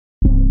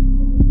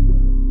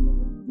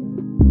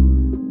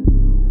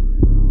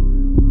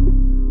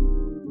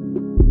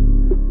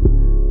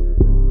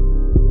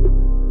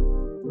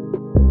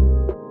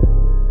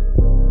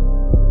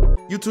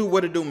YouTube,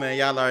 what it do, man?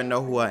 Y'all already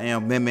know who I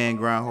am. Man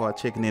Grind Hard,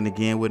 checking in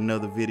again with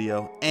another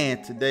video.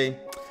 And today,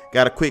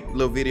 got a quick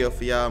little video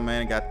for y'all,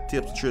 man. Got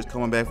tips and tricks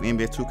coming back from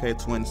NBA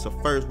 2K20. So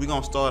first, we're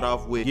gonna start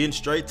off with getting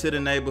straight to the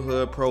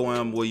neighborhood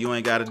pro-am where you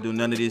ain't gotta do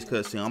none of these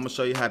cutscenes. I'm gonna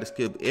show you how to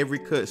skip every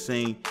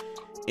cutscene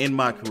in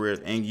my career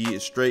and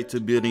get straight to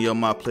building your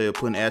my player,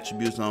 putting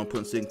attributes on,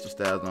 putting signature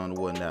styles on and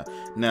whatnot.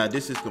 Now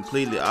this is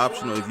completely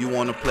optional. If you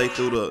want to play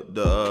through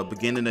the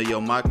beginning of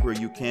your my career,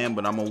 you can,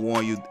 but I'm gonna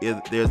warn you,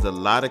 there's a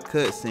lot of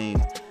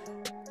cutscenes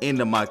in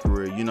the my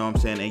career, you know what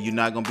I'm saying, and you're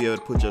not gonna be able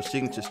to put your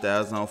signature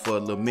styles on for a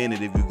little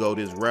minute if you go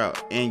this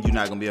route, and you're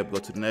not gonna be able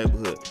to go to the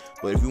neighborhood.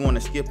 But if you want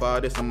to skip all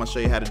this, I'm gonna show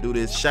you how to do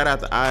this. Shout out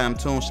to I Am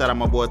Toon, shout out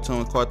my boy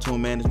Toon,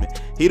 Cartoon Management.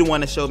 He the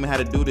one that showed me how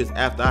to do this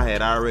after I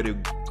had already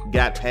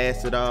got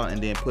past it all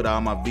and then put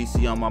all my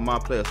VC on my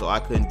player, so I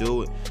couldn't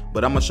do it.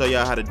 But I'm gonna show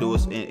y'all how to do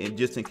it, and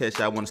just in case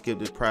y'all want to skip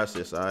this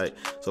process. All right,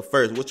 so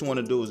first what you want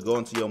to do is go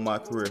into your my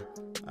career.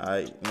 All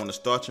right, you want to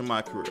start your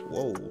my career.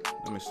 Whoa,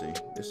 let me see,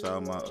 this is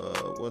all my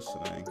what's the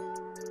name,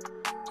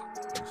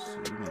 let's see,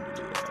 we're gonna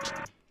do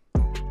that.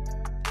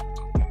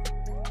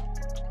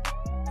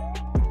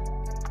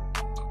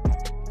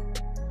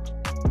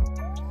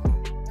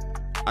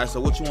 All right, so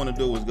what you want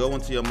to do is go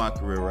into your my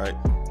career, right?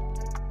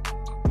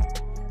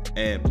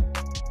 And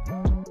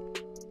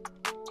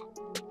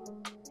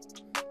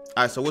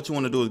alright, so what you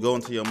want to do is go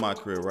into your my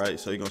career, right?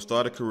 So you're gonna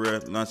start a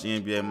career, launch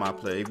the NBA my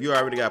player. If you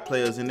already got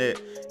players in there,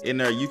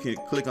 you can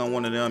click on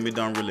one of them. It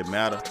don't really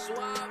matter,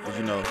 but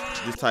you know,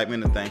 just type in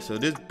the thing. So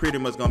this pretty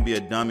much gonna be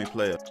a dummy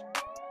player.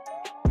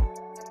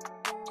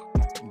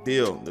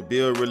 The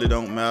build really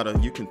don't matter.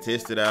 You can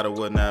test it out or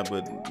whatnot,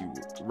 but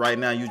right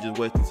now you just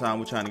wasting time.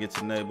 We're trying to get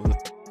to the neighborhood.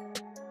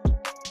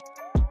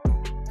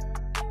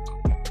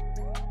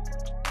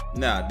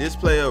 Now, this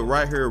player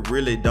right here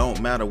really don't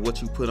matter what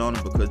you put on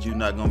him because you're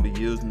not going to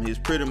be using him. He's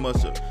pretty much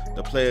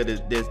the player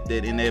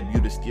that enables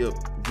you to skip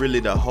really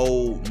the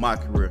whole my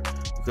career.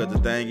 Because the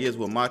thing is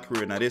with my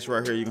career, now this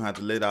right here, you're going to have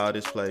to let all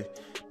this play.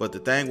 But the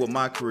thing with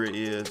my career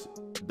is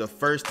the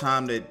first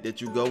time that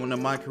you go into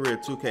my career,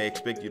 2K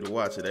expect you to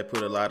watch it. They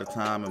put a lot of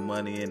time and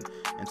money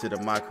into the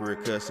my career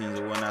cutscenes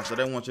and whatnot, so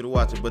they want you to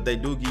watch it. But they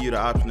do give you the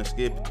option to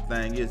skip it. The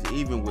thing is,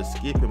 even with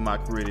skipping my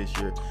career this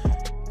year,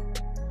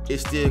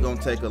 it's still gonna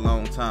take a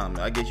long time.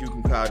 I guess you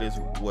can call this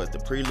what, the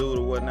prelude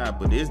or whatnot,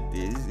 but it's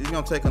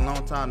gonna take a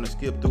long time to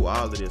skip through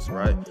all of this,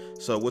 right?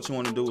 So what you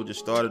want to do is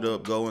just start it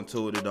up, go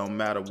into it. It don't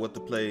matter what the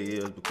play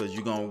is because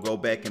you're gonna go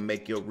back and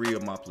make your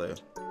real my player.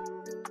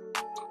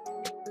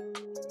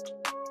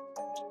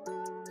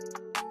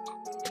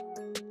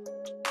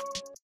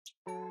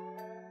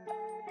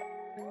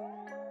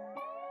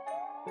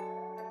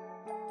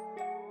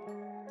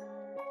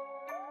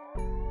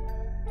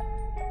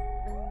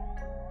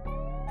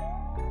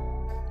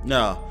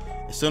 Now,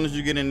 as soon as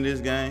you get into this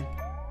game,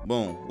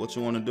 boom, what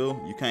you want to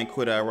do, you can't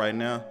quit out right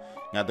now.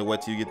 You have to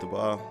wait till you get the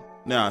ball.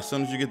 Now, as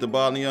soon as you get the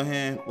ball in your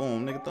hand,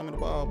 boom, nigga, throw me the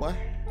ball, boy.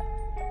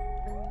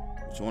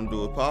 What you want to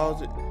do is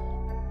pause it,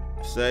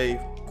 save,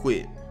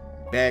 quit,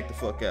 back the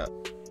fuck out.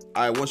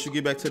 All right, once you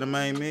get back to the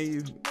main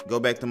menu, go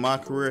back to my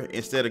career.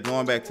 Instead of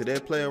going back to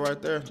that player right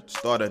there,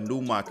 start a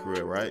new my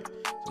career, right?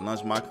 So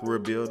launch my career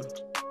builder.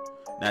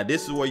 Now,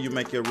 this is where you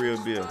make your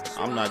real build.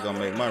 I'm not going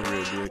to make my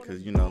real build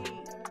because, you know,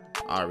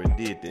 I already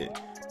did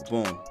that.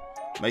 Boom.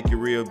 Make your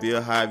real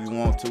build however you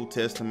want to.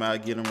 Test them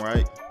out, get them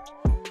right.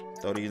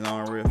 Throw these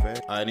on real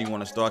fast. All right, then you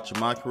want to start your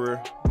my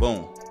career.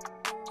 Boom.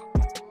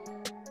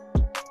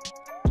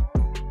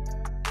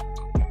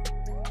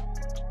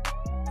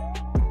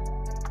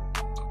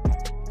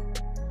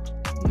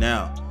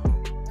 Now,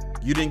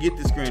 you didn't get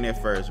the screen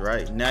at first,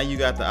 right? Now you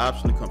got the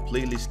option to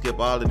completely skip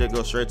all of that,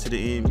 go straight to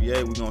the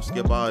NBA. We're going to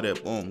skip all of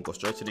that. Boom, go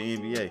straight to the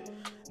NBA.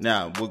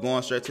 Now, we're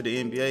going straight to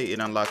the NBA. It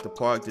unlocked the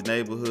park, the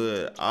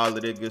neighborhood, all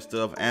of that good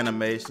stuff,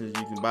 animations.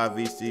 You can buy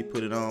VC,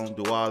 put it on,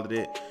 do all of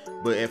that.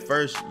 But at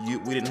first,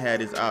 we didn't have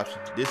this option.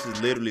 This is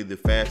literally the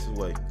fastest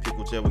way. Pick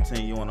whichever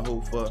team you want to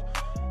hoop for.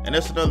 And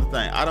that's another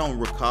thing. I don't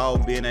recall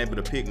being able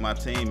to pick my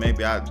team.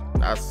 Maybe I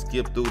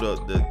skipped through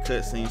the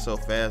cutscene so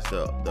fast,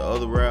 the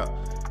other route.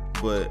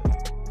 But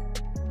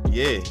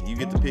yeah, you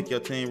get to pick your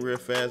team real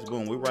fast.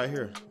 Boom, we're right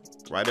here.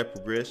 Right at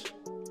progression.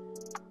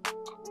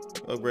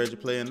 Upgrade your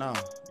player now.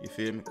 You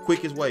feel me?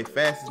 Quickest way,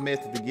 fastest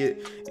method to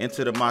get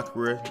into the my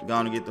career.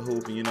 Gonna get the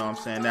hooping, you know what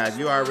I'm saying? Now, if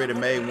you already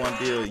made one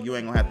build, you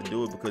ain't gonna have to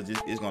do it because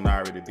it's gonna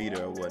already be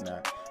there or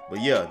whatnot.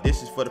 But yeah,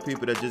 this is for the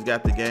people that just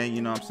got the game,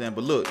 you know what I'm saying?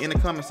 But look, in the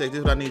comment section, this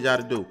is what I need y'all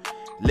to do.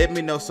 Let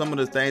me know some of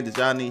the things that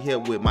y'all need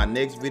help with. My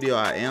next video,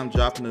 I am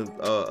dropping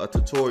a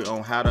tutorial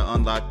on how to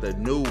unlock the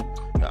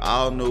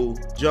all new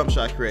jump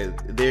shot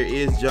credit. There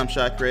is jump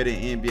shot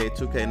credit in NBA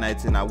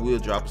 2K19. I will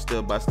drop a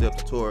step-by-step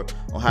tutorial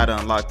on how to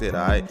unlock that,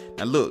 all right?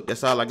 Now look,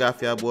 that's all I got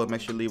for y'all boys.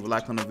 Make sure to leave a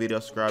like on the video,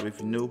 subscribe if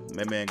you're new.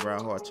 Man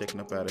Grind Hard, checking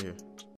up out of here.